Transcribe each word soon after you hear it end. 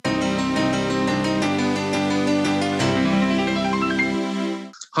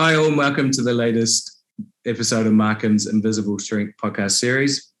Hi all, welcome to the latest episode of Markham's Invisible Strength podcast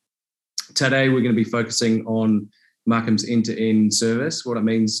series. Today we're going to be focusing on Markham's end-to-end service, what it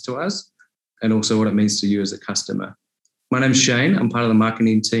means to us, and also what it means to you as a customer. My name's Shane. I'm part of the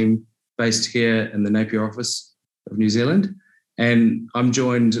marketing team based here in the Napier office of New Zealand, and I'm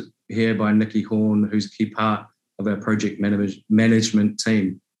joined here by Nikki Horn, who's a key part of our project management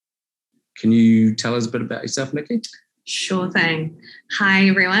team. Can you tell us a bit about yourself, Nikki? Sure thing. Hi,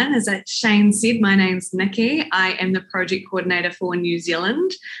 everyone. As Shane said, my name's Nikki. I am the project coordinator for New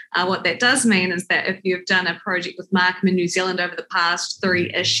Zealand. What that does mean is that if you've done a project with Markham in New Zealand over the past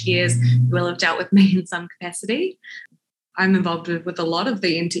 3-ish years, you will have dealt with me in some capacity. I'm involved with a lot of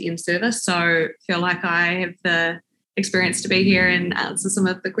the end-to-end service, so feel like I have the experience to be here and answer some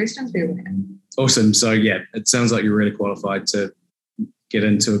of the questions we will have. Awesome. So yeah, it sounds like you're really qualified to get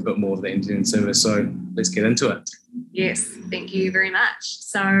into a bit more of the end-to-end service. So let's get into it. Yes, thank you very much.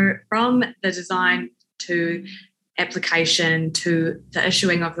 So from the design to application to the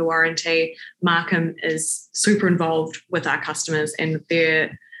issuing of the warranty, Markham is super involved with our customers and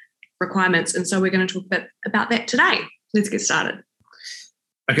their requirements. And so we're going to talk a bit about that today. Let's get started.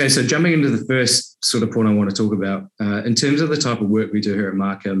 Okay, so jumping into the first sort of point I want to talk about, in terms of the type of work we do here at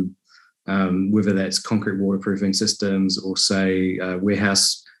Markham, whether that's concrete waterproofing systems or say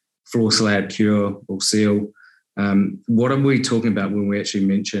warehouse floor slab cure or seal, what are we talking about when we actually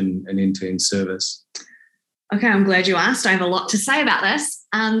mention an end-to-end service? Okay, I'm glad you asked. I have a lot to say about this.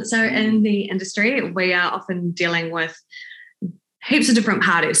 So in the industry, we are often dealing with heaps of different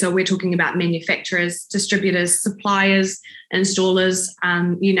parties. So we're talking about manufacturers, distributors, suppliers, installers,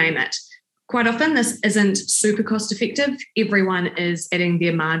 you name it. Quite often, this isn't super cost effective. Everyone is adding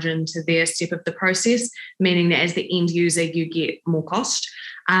their margin to their step of the process, meaning that as the end user, you get more cost.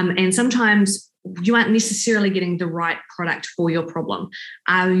 And sometimes you aren't necessarily getting the right product for your problem.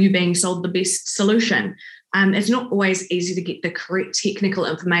 Are you being sold the best solution? It's not always easy to get the correct technical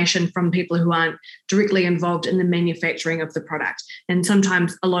information from people who aren't directly involved in the manufacturing of the product. And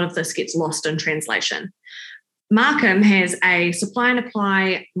sometimes a lot of this gets lost in translation. Markham has a supply and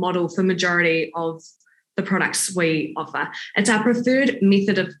apply model for majority of the products we offer. It's our preferred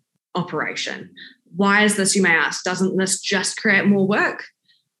method of operation. Why is this, you may ask? Doesn't this just create more work?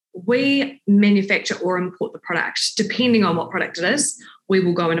 We manufacture or import the product. Depending on what product it is, we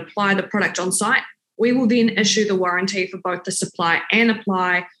will go and apply the product on site. We will then issue the warranty for both the supply and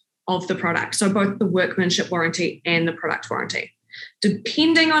apply of the product. So both the workmanship warranty and the product warranty.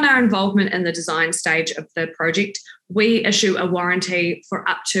 Depending on our involvement in the design stage of the project, we issue a warranty for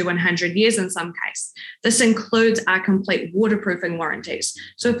up to 100 years in some case. This includes our complete waterproofing warranties.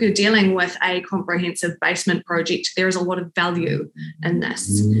 So if you're dealing with a comprehensive basement project, there is a lot of value in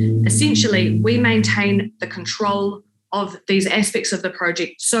this. Essentially, we maintain the control of these aspects of the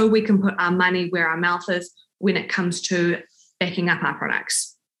project so we can put our money where our mouth is when it comes to backing up our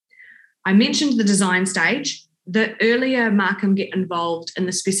products. I mentioned the design stage. The earlier Markham get involved in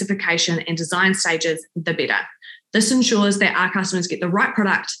the specification and design stages, the better. This ensures that our customers get the right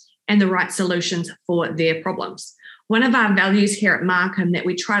product and the right solutions for their problems. One of our values here at Markham that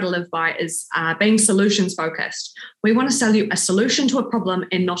we try to live by is being solutions focused. We want to sell you a solution to a problem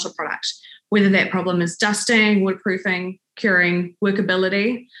and not a product. Whether that problem is dusting, waterproofing, curing,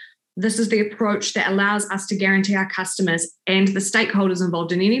 workability, this is the approach that allows us to guarantee our customers and the stakeholders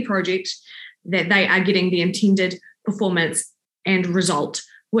involved in any project that they are getting the intended performance and result,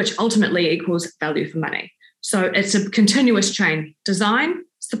 which ultimately equals value for money. So it's a continuous chain: design,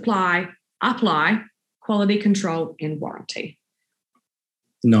 supply, apply, quality control, and warranty.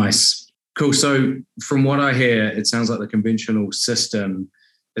 Nice. Cool. So from what I hear, it sounds like the conventional system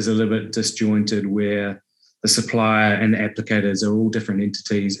is a little bit disjointed where the supplier and the applicators are all different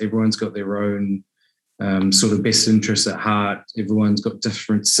entities. Everyone's got their own sort of best interests at heart. Everyone's got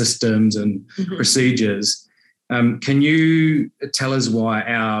different systems and procedures. Can you tell us why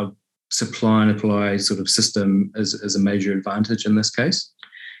our supply and apply sort of system is a major advantage in this case?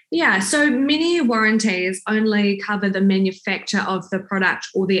 Yeah, so many warranties only cover the manufacture of the product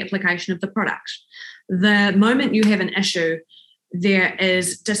or the application of the product. The moment you have an issue, there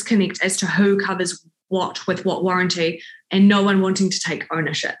is disconnect as to who covers what with what warranty and no one wanting to take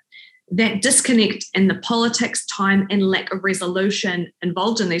ownership. That disconnect in the politics, time, and lack of resolution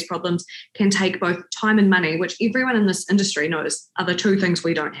involved in these problems can take both time and money, which everyone in this industry knows are the two things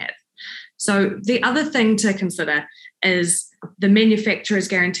we don't have. So the other thing to consider is the manufacturer's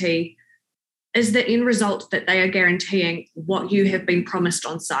guarantee is the end result that they are guaranteeing what you have been promised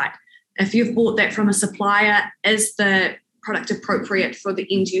on site. If you've bought that from a supplier, is the product appropriate for the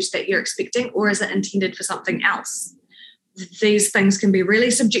end use that you're expecting, or is it intended for something else? these things can be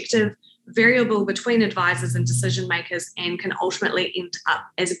really subjective, variable between advisors and decision makers, and can ultimately end up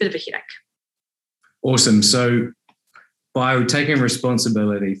as a bit of a headache. Awesome. So by taking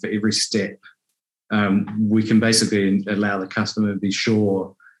responsibility for every step, we can basically allow the customer to be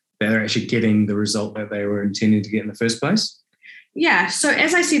sure that they're actually getting the result that they were intending to get in the first place. Yeah. So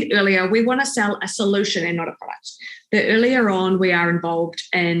as I said earlier, we want to sell a solution and not a product. The earlier on we are involved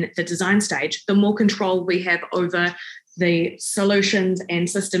in the design stage, the more control we have over the solutions and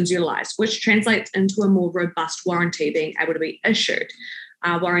systems utilized, which translates into a more robust warranty being able to be issued.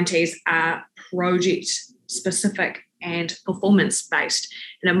 Warranties are project specific and performance based.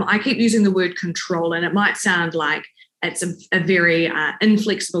 And I keep using the word control, and it might sound like it's a very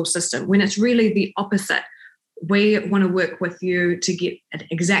inflexible system when it's really the opposite. We want to work with you to get an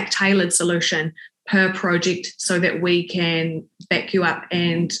exact tailored solution per project so that we can back you up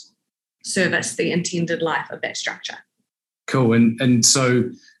and service the intended life of that structure. Cool. And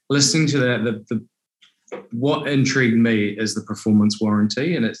so listening to that, what intrigued me is the performance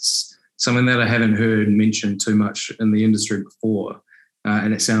warranty, and it's something that I haven't heard mentioned too much in the industry before,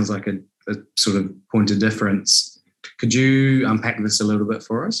 and it sounds like a sort of point of difference. Could you unpack this a little bit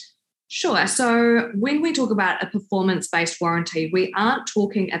for us? Sure. So when we talk about a performance-based warranty, we aren't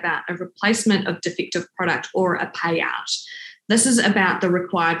talking about a replacement of defective product or a payout. This is about the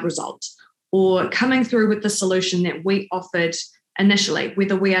required result or coming through with the solution that we offered initially,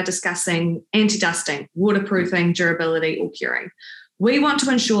 whether we are discussing anti-dusting, waterproofing, durability, or curing. We want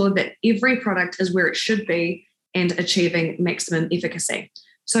to ensure that every product is where it should be and achieving maximum efficacy.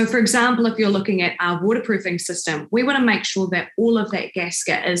 So, for example, if you're looking at our waterproofing system, we want to make sure that all of that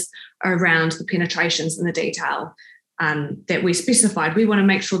gasket is around the penetrations and the detail that we specified. We want to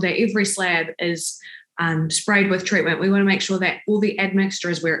make sure that every slab is sprayed with treatment. We want to make sure that all the admixture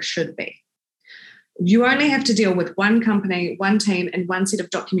is where it should be. You only have to deal with one company, one team, and one set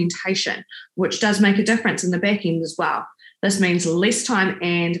of documentation, which does make a difference in the back end as well. This means less time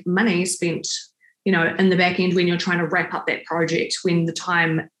and money spent in the back end when you're trying to wrap up that project, when the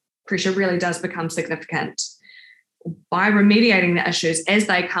time pressure really does become significant. By remediating the issues as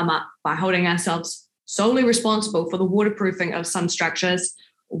they come up, by holding ourselves solely responsible for the waterproofing of some structures,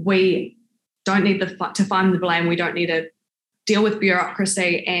 we don't need to find the blame. We don't need to deal with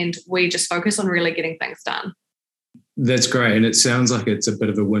bureaucracy, and we just focus on really getting things done. That's great. And it sounds like it's a bit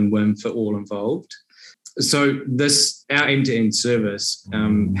of a win-win for all involved. So our end-to-end service,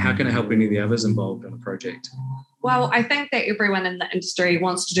 how can it help any of the others involved in a project? Well, I think that everyone in the industry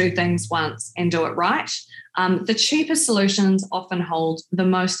wants to do things once and do it right. The cheapest solutions often hold the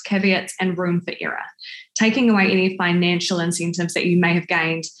most caveats and room for error, taking away any financial incentives that you may have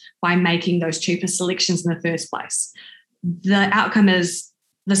gained by making those cheaper selections in the first place. The outcome is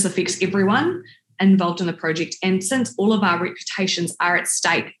this affects everyone involved in the project. And since all of our reputations are at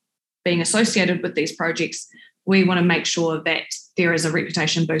stake being associated with these projects, we want to make sure that there is a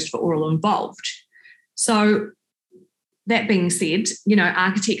reputation boost for all involved. So that being said,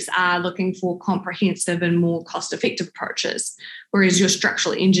 architects are looking for comprehensive and more cost-effective approaches, whereas your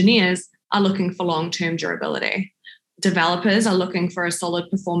structural engineers are looking for long-term durability. Developers are looking for a solid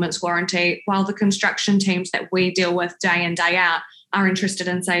performance warranty, while the construction teams that we deal with day in, day out are interested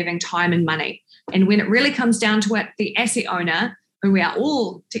in saving time and money. And when it really comes down to it, the asset owner, who we are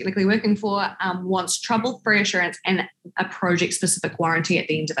all technically working for, wants trouble-free assurance and a project-specific warranty at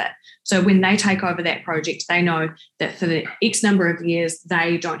the end of it. So when they take over that project, they know that for the X number of years,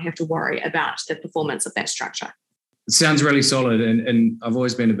 they don't have to worry about the performance of that structure. It sounds really solid, and I've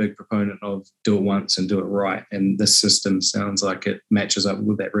always been a big proponent of do it once and do it right, and this system sounds like it matches up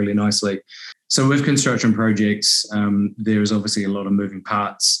with that really nicely. So with construction projects, there is obviously a lot of moving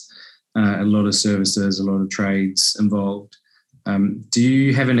parts, a lot of services, a lot of trades involved. Do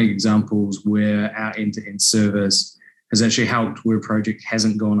you have any examples where our end-to-end service has actually helped where a project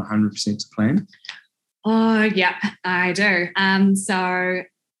hasn't gone 100% to plan? Oh, yeah, I do. So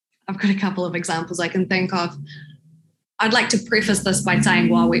I've got a couple of examples I can think of. I'd like to preface this by saying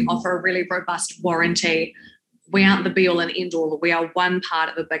while we offer a really robust warranty, we aren't the be-all and end-all. We are one part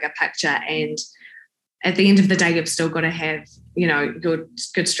of a bigger picture, and at the end of the day, you've still got to have,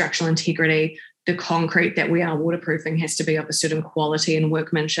 good structural integrity. The concrete that we are waterproofing has to be of a certain quality and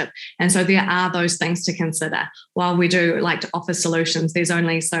workmanship. And so there are those things to consider. While we do like to offer solutions, there's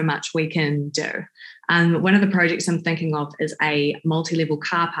only so much we can do. One of the projects I'm thinking of is a multi-level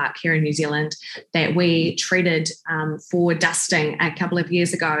car park here in New Zealand that we treated for dusting a couple of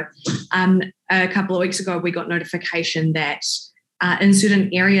years ago. A couple of weeks ago, we got notification that in certain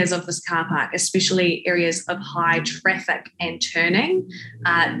areas of this car park, especially areas of high traffic and turning,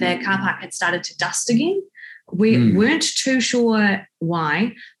 the car park had started to dust again. We weren't too sure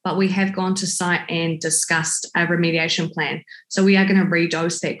why, but we have gone to site and discussed a remediation plan. So we are going to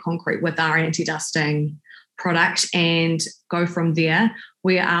redose that concrete with our anti-dusting product and go from there.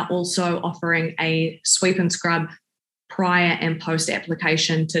 We are also offering a sweep and scrub prior and post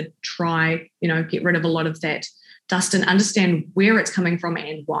application to try, get rid of a lot of that dust and understand where it's coming from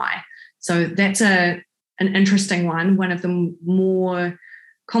and why. So that's an interesting one of the more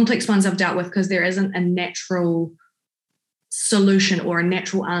complex ones I've dealt with, because there isn't a natural solution or a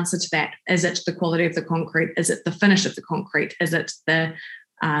natural answer to that. Is it the quality of the concrete? Is it the finish of the concrete? Is it the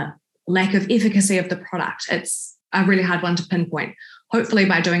lack of efficacy of the product? It's a really hard one to pinpoint. Hopefully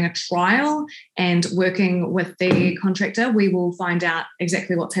by doing a trial and working with the contractor, we will find out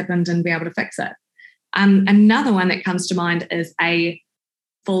exactly what's happened and be able to fix it. Another one that comes to mind is a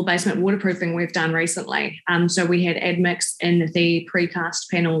full basement waterproofing we've done recently. So we had admix in the precast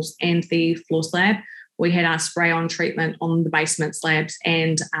panels and the floor slab. We had our spray-on treatment on the basement slabs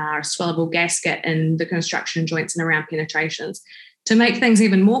and our swellable gasket in the construction joints and around penetrations. To make things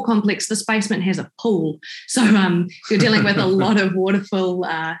even more complex, this basement has a pool. So you're dealing with a lot of waterfall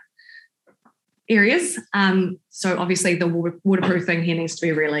areas. So obviously the waterproofing here needs to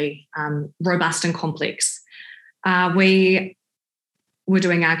be really robust and complex. We were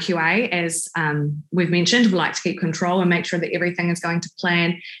doing our QA, as we've mentioned. We like to keep control and make sure that everything is going to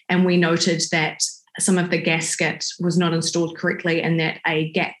plan. And we noted that some of the gasket was not installed correctly and that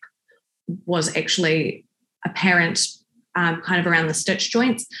a gap was actually apparent kind of around the stitch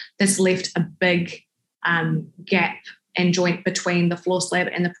joints. This left a big gap and joint between the floor slab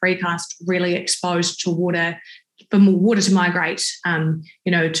and the precast, really exposed to water, for more water to migrate,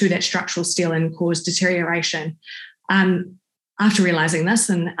 to that structural steel and cause deterioration. After realising this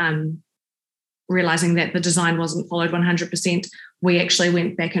and realising that the design wasn't followed 100%, we actually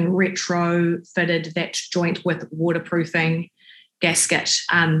went back and retrofitted that joint with waterproofing gasket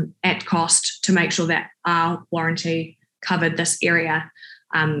at cost to make sure that our warranty covered this area,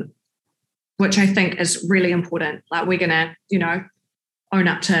 which I think is really important. Like, we're going to, own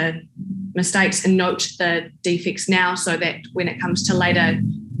up to mistakes and note the defects now, so that when it comes to later,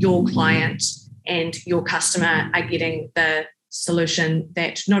 your client and your customer are getting the solution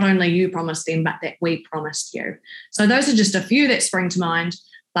that not only you promised them, but that we promised you. So those are just a few that spring to mind,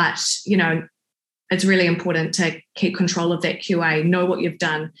 but, it's really important to keep control of that QA, know what you've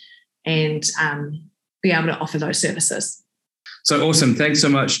done, and be able to offer those services. So awesome. Thanks so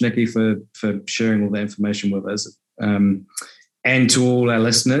much, Nikki, for sharing all that information with us. And to all our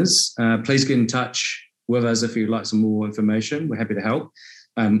listeners, please get in touch with us if you'd like some more information. We're happy to help.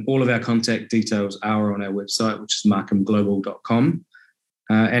 All of our contact details are on our website, which is markhamglobal.com.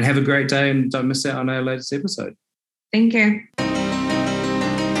 And have a great day, and don't miss out on our latest episode. Thank you.